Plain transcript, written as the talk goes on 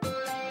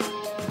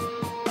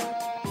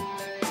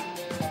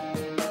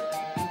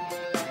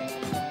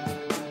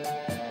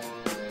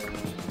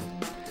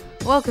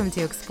Welcome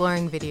to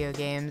Exploring Video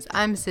Games.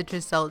 I'm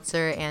Citrus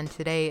Seltzer, and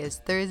today is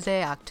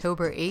Thursday,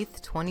 October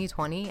 8th,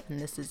 2020, and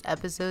this is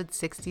episode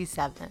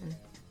 67.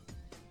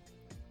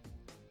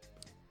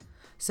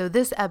 So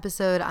this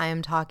episode I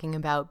am talking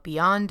about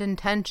Beyond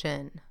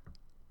Intention.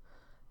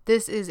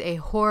 This is a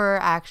horror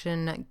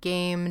action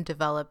game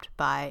developed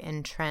by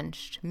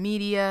Entrenched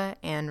Media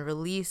and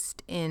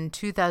released in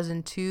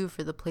 2002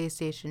 for the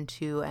PlayStation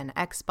 2 and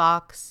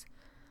Xbox.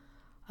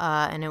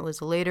 And it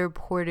was later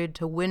ported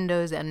to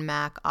Windows and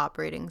Mac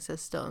operating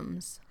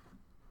systems.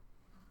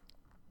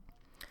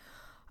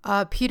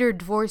 Peter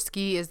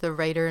Dvorsky is the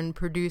writer and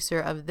producer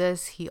of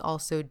this. He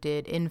also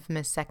did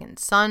Infamous Second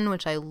Son,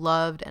 which I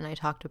loved and I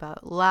talked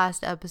about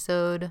last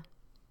episode.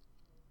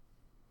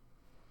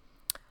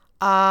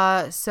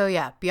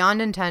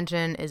 Beyond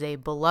Intention is a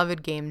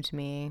beloved game to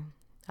me.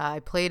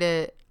 I played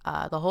it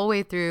the whole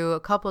way through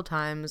a couple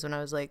times when I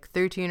was like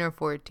 13 or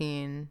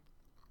 14.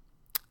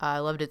 I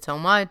loved it so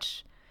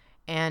much.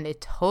 And it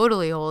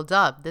totally holds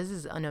up. This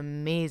is an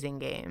amazing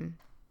game.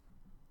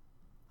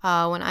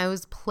 When I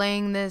was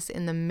playing this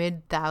in the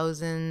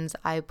mid-thousands,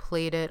 I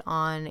played it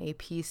on a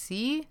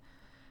PC.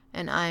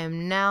 And I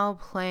am now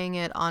playing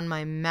it on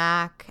my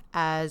Mac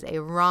as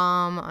a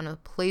ROM on a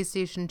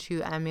PlayStation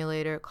 2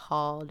 emulator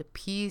called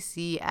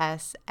PCSX2.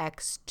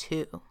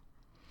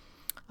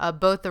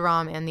 Both the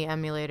ROM and the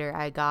emulator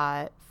I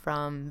got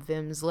from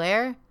Vim's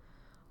Lair.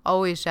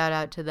 Always shout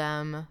out to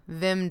them,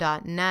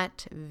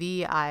 vim.net,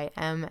 VIMM.net.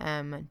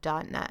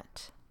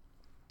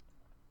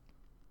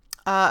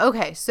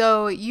 Okay,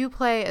 so you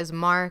play as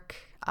Mark.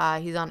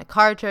 He's on a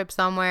car trip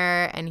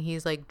somewhere, and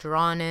he's like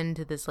drawn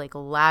into this like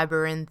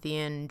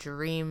labyrinthian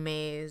dream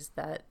maze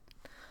that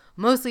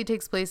mostly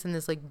takes place in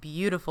this like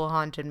beautiful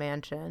haunted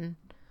mansion.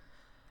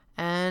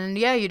 And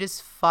yeah, you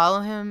just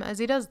follow him as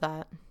he does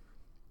that.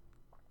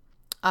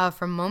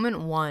 From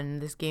moment one,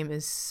 this game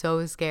is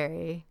so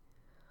scary.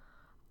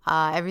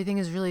 Everything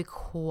is really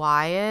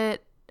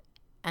quiet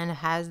and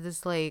has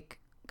this like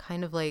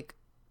kind of like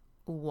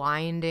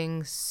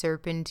winding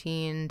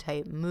serpentine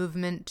type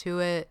movement to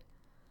it.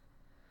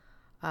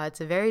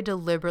 It's a very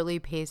deliberately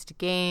paced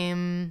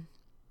game.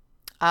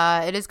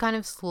 It is kind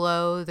of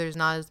slow. There's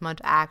not as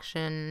much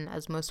action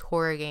as most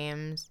horror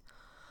games,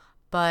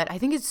 but I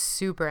think it's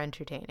super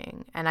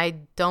entertaining, and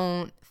I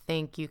don't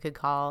think you could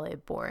call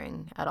it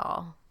boring at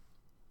all.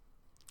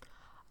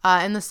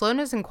 And the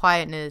slowness and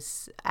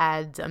quietness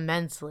adds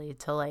immensely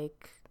to,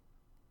 like,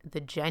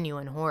 the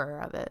genuine horror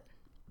of it.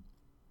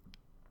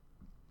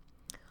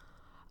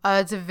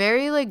 It's a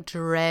very, like,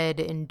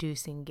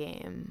 dread-inducing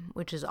game,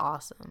 which is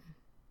awesome.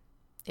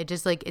 It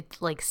just,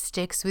 like,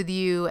 sticks with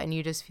you, and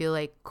you just feel,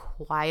 like,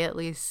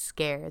 quietly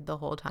scared the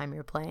whole time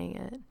you're playing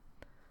it.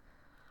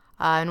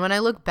 And when I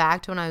look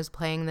back to when I was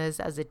playing this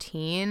as a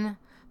teen,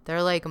 there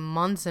are, like,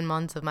 months and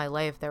months of my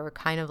life that were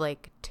kind of,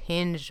 like,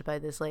 tinged by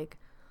this, like,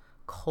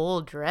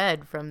 cold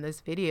dread from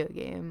this video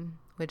game,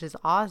 which is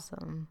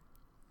awesome.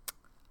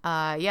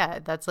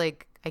 That's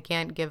like, I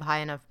can't give high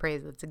enough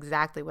praise. That's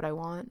exactly what I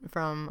want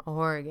from a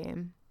horror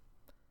game.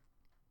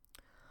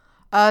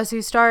 So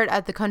you start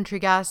at the country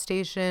gas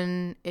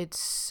station. It's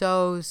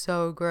so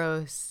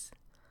gross.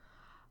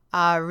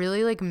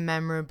 Really like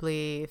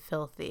memorably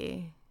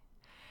filthy.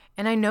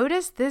 And I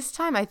noticed this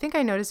time, I think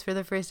I noticed for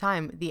the first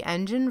time, the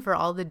engine for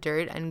all the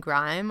dirt and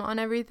grime on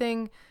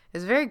everything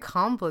is very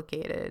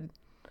complicated.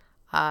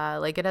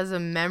 Like it has a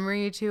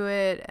memory to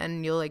it,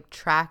 and you'll like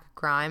track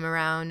grime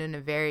around in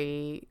a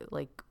very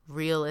like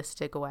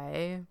realistic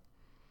way.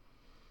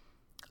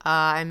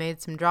 I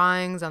made some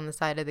drawings on the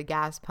side of the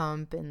gas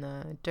pump in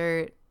the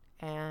dirt,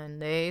 and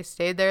they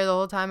stayed there the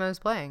whole time I was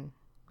playing,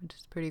 which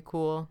is pretty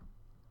cool.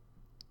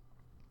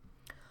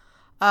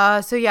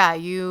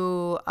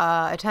 You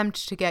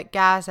attempt to get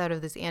gas out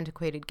of this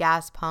antiquated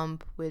gas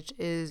pump, which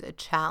is a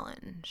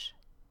challenge.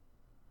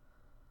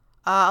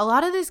 A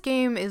lot of this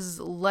game is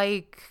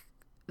like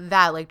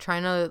that, like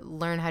trying to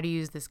learn how to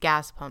use this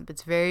gas pump.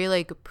 It's very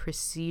like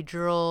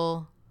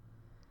procedural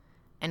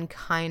and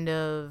kind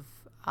of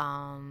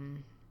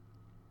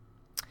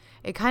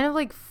it kind of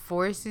like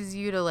forces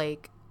you to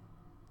like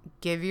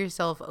give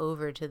yourself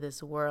over to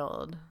this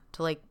world,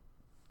 to like,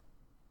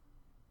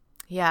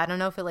 I don't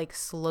know if it like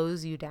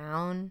slows you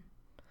down.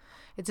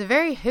 It's a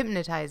very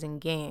hypnotizing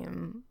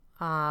game,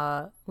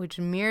 which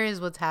mirrors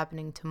what's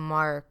happening to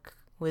Mark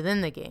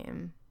within the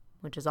game,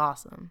 which is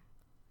awesome.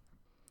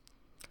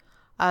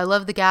 I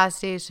love the gas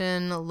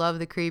station, love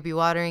the creepy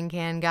watering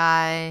can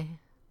guy.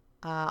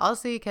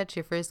 Also, you catch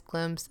your first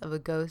glimpse of a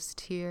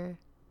ghost here.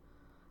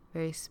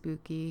 Very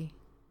spooky.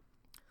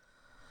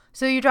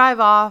 So you drive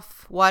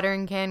off.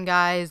 Watering can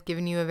guy is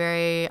giving you a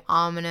very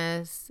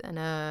ominous and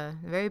a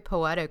very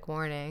poetic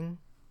warning.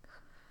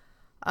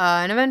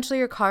 And eventually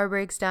your car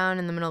breaks down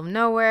in the middle of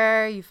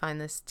nowhere. You find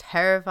this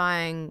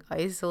terrifying,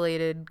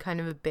 isolated,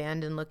 kind of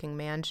abandoned-looking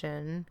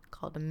mansion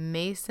called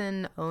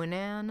Maison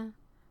Onan.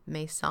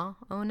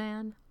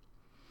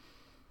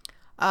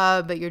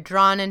 But you're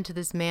drawn into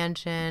this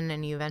mansion,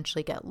 and you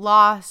eventually get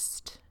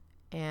lost.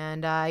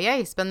 And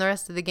you spend the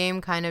rest of the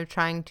game kind of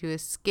trying to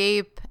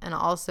escape and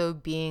also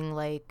being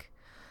like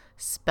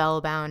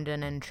spellbound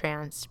and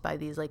entranced by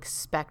these like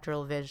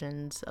spectral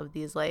visions of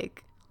these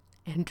like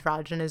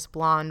androgynous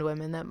blonde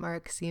women that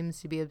Mark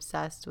seems to be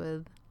obsessed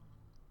with.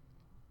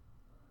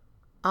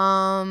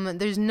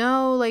 There's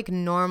no like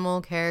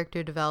normal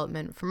character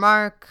development for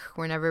Mark.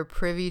 We're never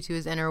privy to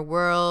his inner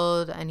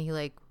world, and he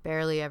like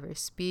barely ever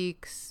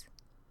speaks.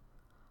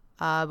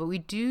 But we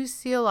do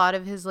see a lot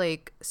of his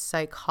like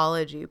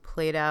psychology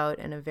played out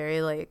in a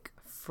very like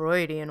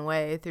Freudian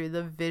way through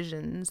the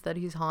visions that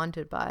he's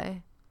haunted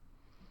by.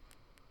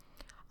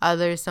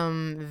 There's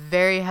some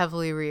very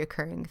heavily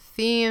reoccurring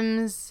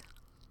themes.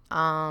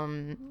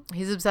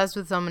 He's obsessed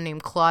with someone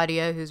named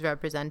Claudia, who's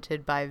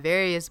represented by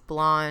various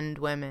blonde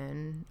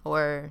women,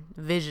 or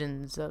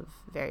visions of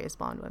various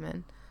blonde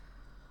women.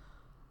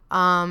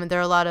 There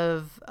are a lot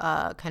of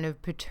kind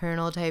of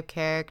paternal type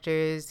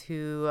characters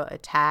who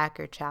attack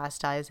or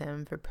chastise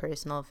him for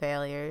personal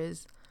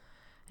failures.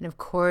 And of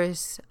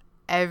course,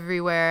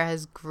 everywhere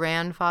has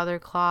grandfather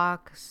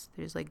clocks.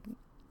 There's like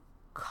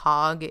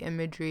cog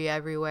imagery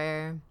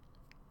everywhere.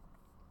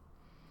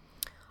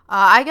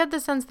 I get the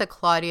sense that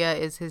Claudia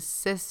is his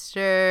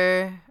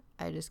sister.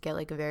 I just get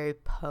like a very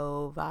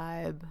Poe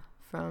vibe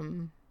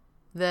from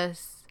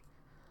this.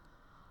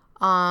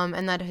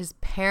 And that his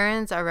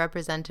parents are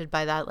represented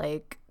by that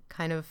like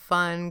kind of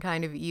fun,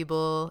 kind of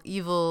evil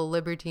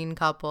libertine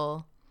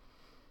couple.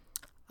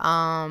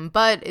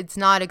 But it's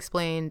not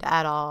explained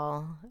at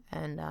all.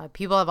 And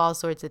people have all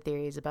sorts of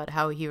theories about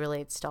how he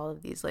relates to all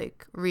of these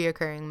like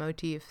reoccurring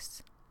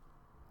motifs.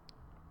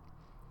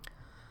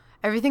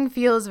 Everything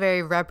feels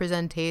very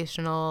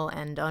representational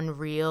and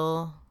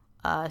unreal,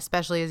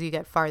 especially as you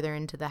get farther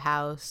into the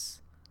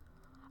house.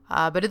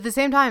 But at the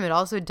same time, it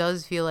also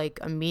does feel like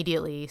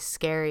immediately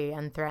scary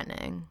and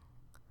threatening.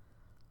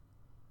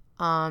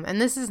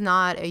 And this is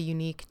not a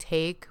unique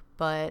take,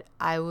 but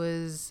I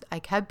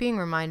kept being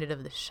reminded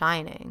of The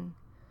Shining.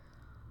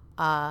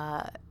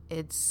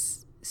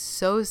 It's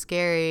so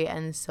scary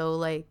and so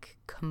like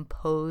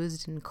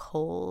composed and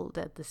cold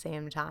at the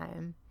same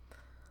time.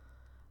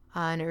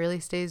 And it really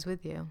stays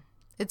with you.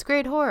 It's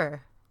great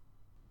horror.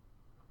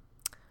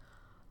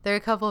 There are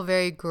a couple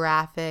very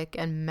graphic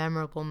and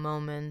memorable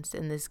moments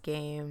in this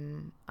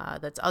game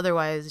that's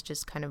otherwise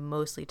just kind of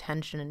mostly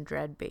tension and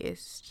dread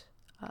based.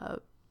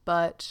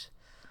 But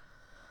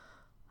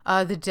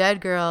the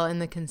dead girl in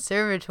the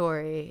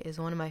conservatory is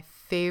one of my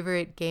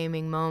favorite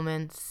gaming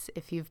moments.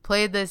 If you've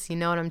played this, you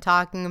know what I'm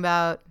talking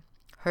about.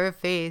 Her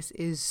face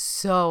is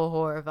so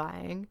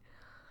horrifying.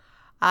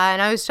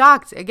 And I was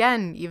shocked,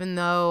 again, even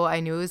though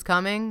I knew it was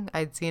coming.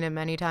 I'd seen it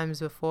many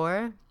times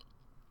before.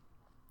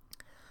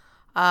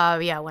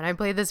 Yeah, when I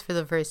played this for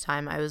the first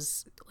time, I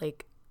was,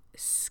 like,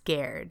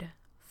 scared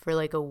for,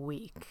 like, a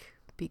week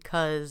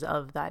because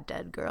of that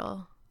dead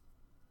girl.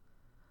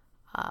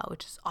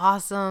 Which is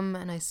awesome,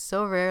 and I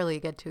so rarely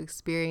get to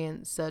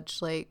experience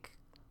such, like,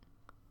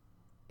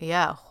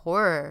 yeah,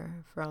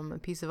 horror from a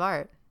piece of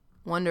art.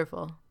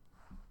 Wonderful.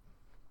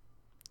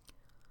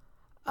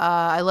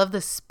 I love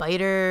the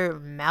spider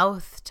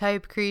mouth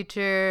type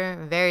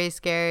creature. Very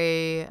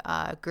scary.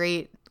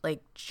 Great,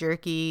 like,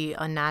 jerky,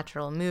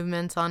 unnatural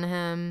movements on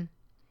him.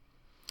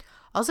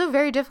 Also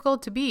very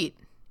difficult to beat.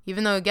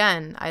 Even though,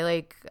 again,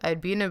 I'd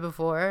beaten it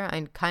before.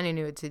 I kind of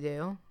knew what to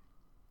do.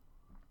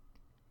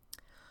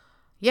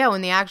 Yeah,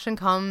 when the action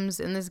comes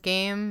in this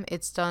game,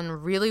 it's done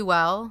really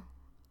well.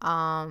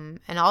 And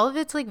all of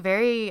it's, like,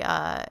 very,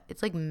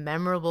 it's, like,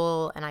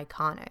 memorable and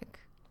iconic.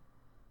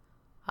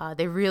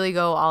 They really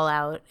go all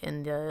out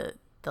in the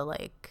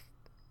like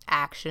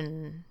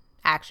action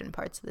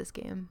parts of this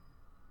game.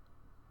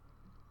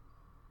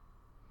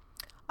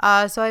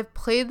 So I've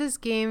played this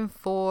game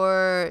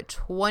for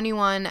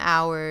 21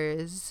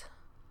 hours.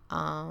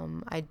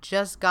 I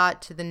just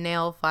got to the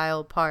nail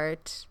file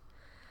part.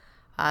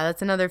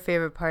 That's another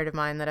favorite part of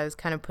mine that I was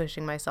kind of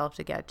pushing myself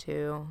to get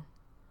to.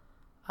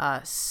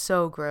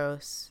 So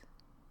gross.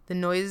 The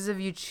noises of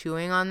you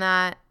chewing on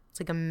that, it's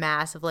like a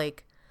massive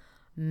like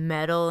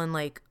metal and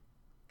like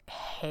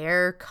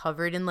hair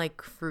covered in like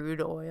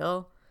crude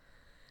oil.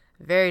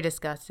 Very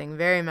disgusting,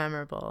 very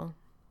memorable.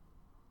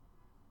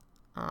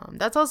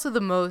 That's also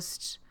the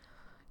most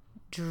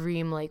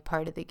dream-like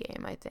part of the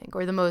game, I think,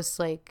 or the most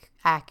like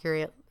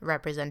accurate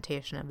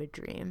representation of a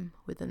dream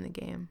within the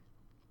game.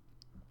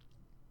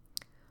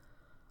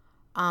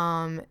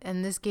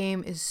 And this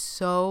game is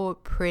so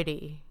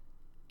pretty.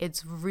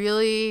 It's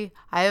really,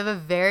 I have a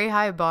very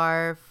high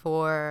bar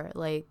for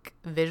like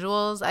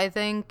visuals, I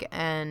think,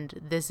 and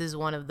this is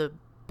one of the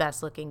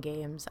best looking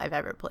games I've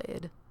ever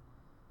played.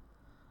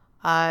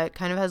 It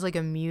kind of has like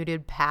a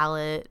muted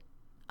palette,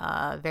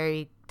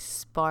 very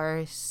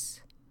sparse.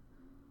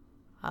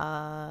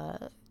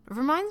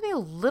 Reminds me a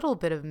little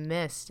bit of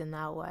Myst in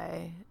that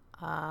way,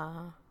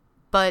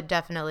 but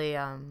definitely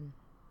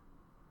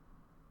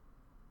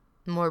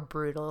more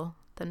brutal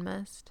than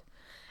Myst.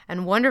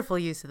 And wonderful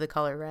use of the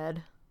color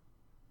red.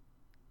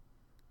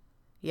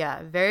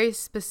 Yeah, very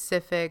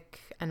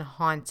specific and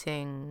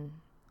haunting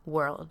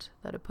world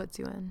that it puts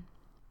you in.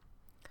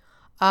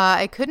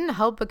 I couldn't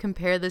help but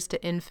compare this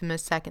to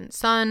Infamous Second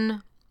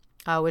Son.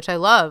 which I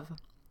love.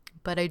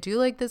 But I do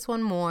like this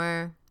one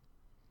more.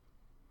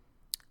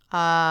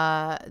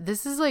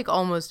 This is like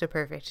almost a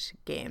perfect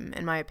game,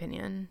 in my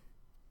opinion.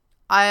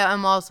 I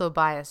am also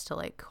biased to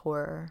like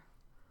horror.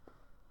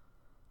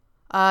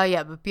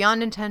 But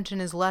Beyond Intention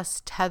is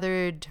less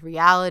tethered to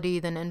reality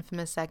than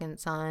Infamous Second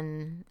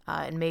Son.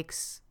 It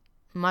makes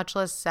much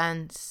less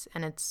sense,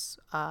 and it's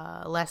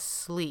less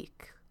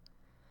sleek.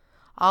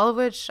 All of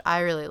which I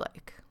really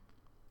like.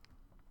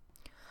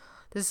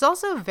 This is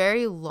also a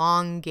very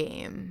long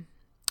game.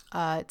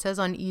 It says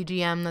on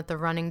EGM that the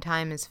running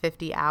time is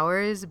 50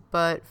 hours,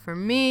 but for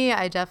me,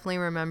 I definitely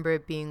remember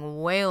it being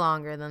way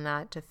longer than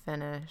that to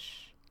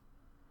finish.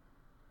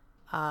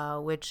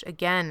 Which,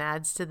 again,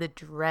 adds to the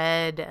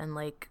dread and,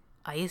 like,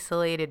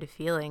 isolated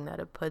feeling that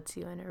it puts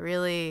you in. It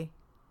really,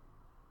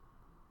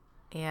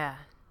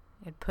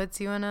 it puts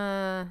you in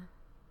a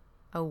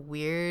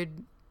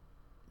weird,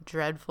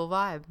 dreadful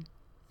vibe.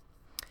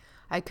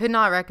 I could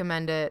not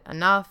recommend it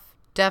enough.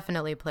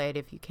 Definitely play it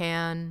if you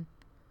can.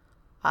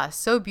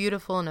 So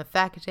beautiful and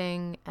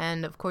affecting,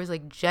 and of course,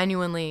 like,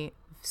 genuinely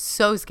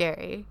so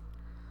scary.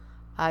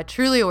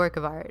 Truly a work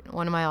of art,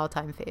 one of my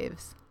all-time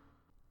faves.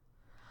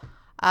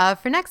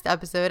 For next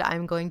episode,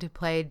 I'm going to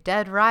play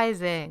Dead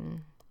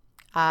Rising.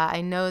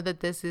 I know that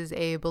this is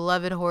a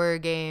beloved horror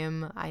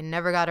game. I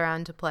never got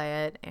around to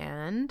play it,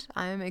 and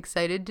I'm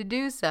excited to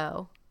do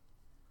so.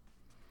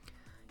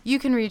 You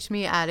can reach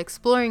me at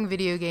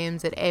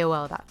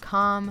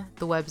exploringvideogames@aol.com.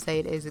 The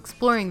website is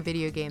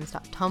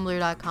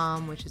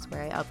exploringvideogames.tumblr.com, which is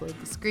where I upload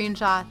the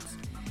screenshots.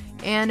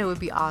 And it would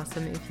be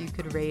awesome if you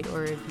could rate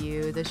or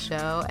review the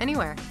show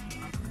anywhere.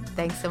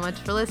 Thanks so much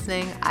for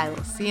listening. I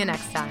will see you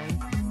next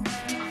time.